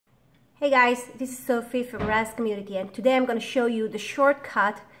Hey guys, this is Sophie from Raz Community, and today I'm going to show you the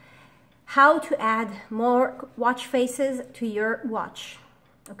shortcut how to add more watch faces to your watch.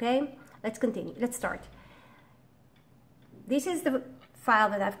 Okay, let's continue. Let's start. This is the file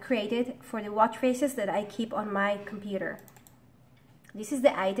that I've created for the watch faces that I keep on my computer. This is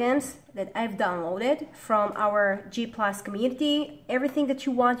the items that I've downloaded from our G+ community. Everything that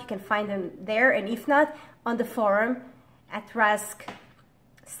you want, you can find them there, and if not, on the forum at Rask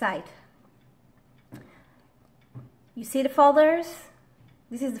site. You see the folders?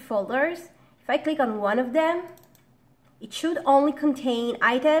 This is the folders. If I click on one of them, it should only contain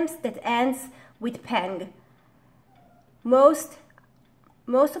items that ends with peng. Most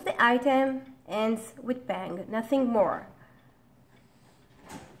of the item ends with peng, nothing more.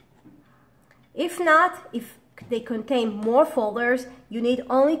 If not, if they contain more folders, you need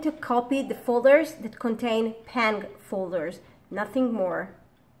only to copy the folders that contain peng folders, nothing more.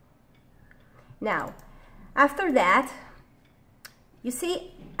 Now, after that, you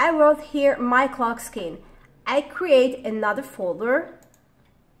see, I wrote here my clock skin. I create another folder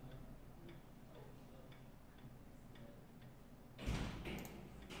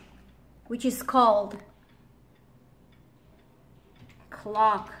which is called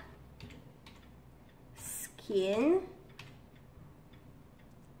clock skin.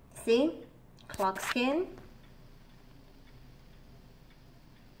 See? Clock skin.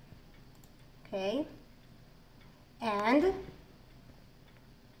 Okay. And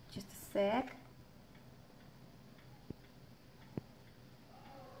just a sec.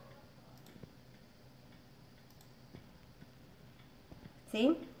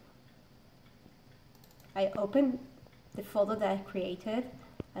 See? I open the folder that I created.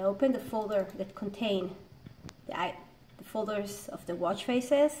 I open the folder that contain the folders of the watch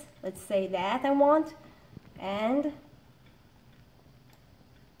faces. Let's say that I want. And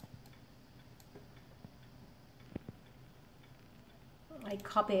I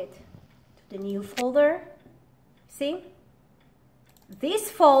copy it to the new folder. See?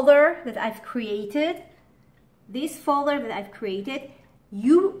 This folder that I've created,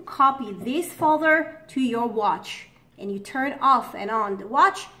 you copy this folder to your watch and you turn off and on the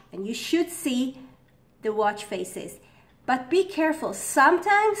watch and you should see the watch faces. But be careful,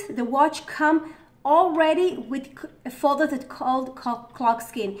 sometimes the watch come already with a folder that's called clock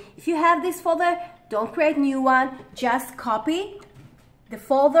skin. If you have this folder, don't create a new one, just copy the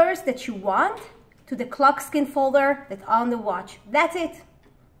folders that you want to the clock skin folder that's on the watch. That's it.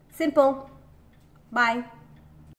 Simple. Bye.